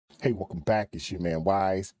Hey, welcome back. It's your man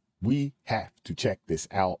Wise. We have to check this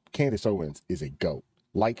out. Candace Owens is a GOAT.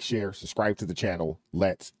 Like, share, subscribe to the channel.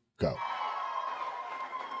 Let's go.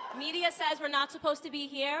 Media says we're not supposed to be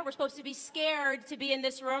here. We're supposed to be scared to be in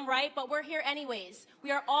this room, right? But we're here anyways.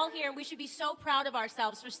 We are all here, and we should be so proud of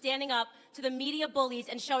ourselves for standing up to the media bullies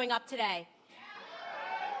and showing up today.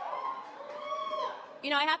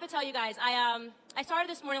 You know, I have to tell you guys, I started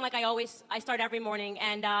this morning like I start every morning,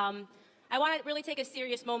 and I want to really take a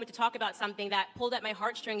serious moment to talk about something that pulled at my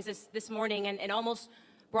heartstrings this morning and almost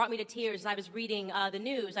brought me to tears as I was reading the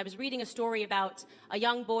news. I was reading a story about a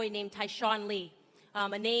young boy named Tyshawn Lee,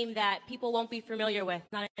 a name that people won't be familiar with,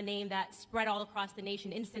 not a name that spread all across the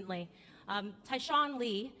nation instantly. Tyshawn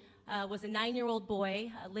Lee was a 9-year-old boy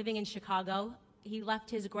living in Chicago. He left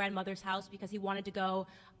his grandmother's house because he wanted to go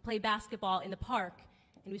play basketball in the park,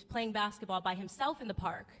 and he was playing basketball by himself in the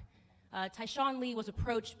park. Tyshawn Lee was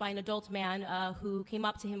approached by an adult man who came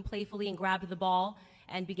up to him playfully and grabbed the ball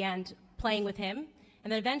and began playing with him.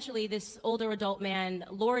 And then eventually this older adult man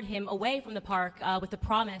lured him away from the park with the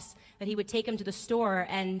promise that he would take him to the store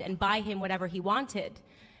and buy him whatever he wanted.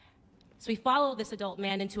 So he followed this adult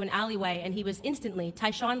man into an alleyway, and he was instantly,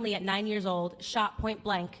 Tyshawn Lee at 9 years old, shot point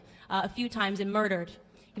blank a few times and murdered.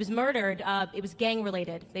 He was murdered, it was gang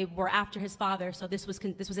related. They were after his father, so this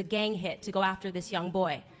was a gang hit to go after this young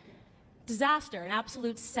boy. Disaster, an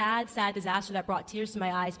absolute sad disaster that brought tears to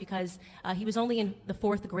my eyes because he was only in the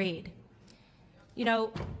 4th grade. You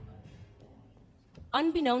know,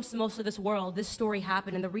 unbeknownst to most of this world, this story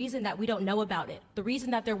happened, and the reason that we don't know about it, the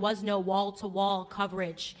reason that there was no wall-to-wall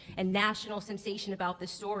coverage and national sensation about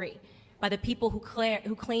this story by the people who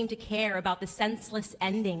claim to care about the senseless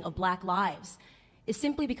ending of Black lives, is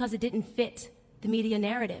simply because it didn't fit the media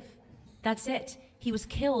narrative. That's it. He was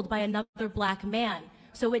killed by another Black man.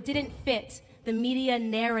 So it didn't fit the media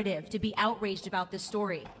narrative to be outraged about this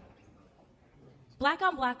story. Black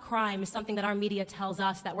on Black crime is something that our media tells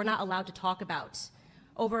us that we're not allowed to talk about.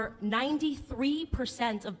 Over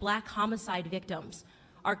 93% of Black homicide victims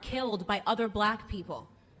are killed by other Black people.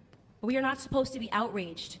 We are not supposed to be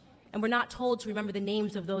outraged, and we're not told to remember the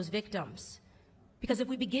names of those victims. Because if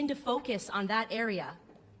we begin to focus on that area,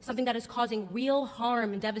 something that is causing real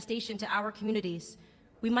harm and devastation to our communities,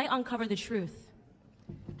 we might uncover the truth.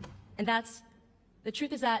 And the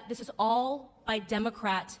truth is that this is all by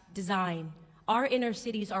Democrat design. Our inner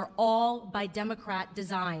cities are all by Democrat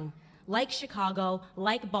design. Like Chicago,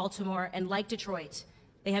 like Baltimore, and like Detroit,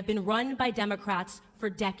 they have been run by Democrats for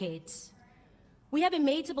decades. We have been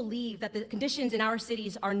made to believe that the conditions in our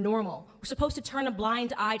cities are normal. We're supposed to turn a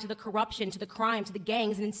blind eye to the corruption, to the crime, to the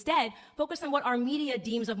gangs, and instead focus on what our media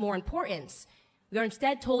deems of more importance. We are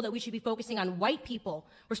instead told that we should be focusing on white people.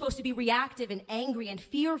 We're supposed to be reactive and angry and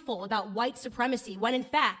fearful about white supremacy, when in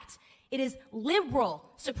fact, it is liberal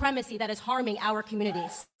supremacy that is harming our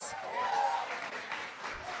communities.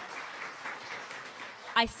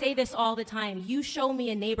 I say this all the time. You show me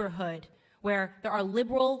a neighborhood where there are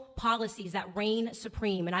liberal policies that reign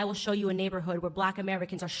supreme, and I will show you a neighborhood where Black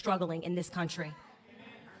Americans are struggling in this country.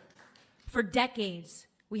 For decades,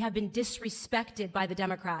 we have been disrespected by the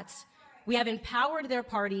Democrats. We have empowered their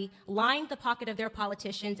party, lined the pocket of their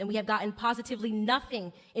politicians, and we have gotten positively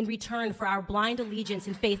nothing in return for our blind allegiance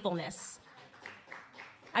and faithfulness.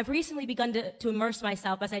 I've recently begun to immerse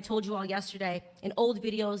myself, as I told you all yesterday, in old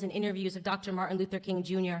videos and interviews of Dr. Martin Luther King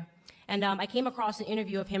Jr. And I came across an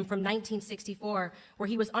interview of him from 1964 where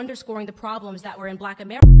he was underscoring the problems that were in Black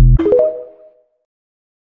America.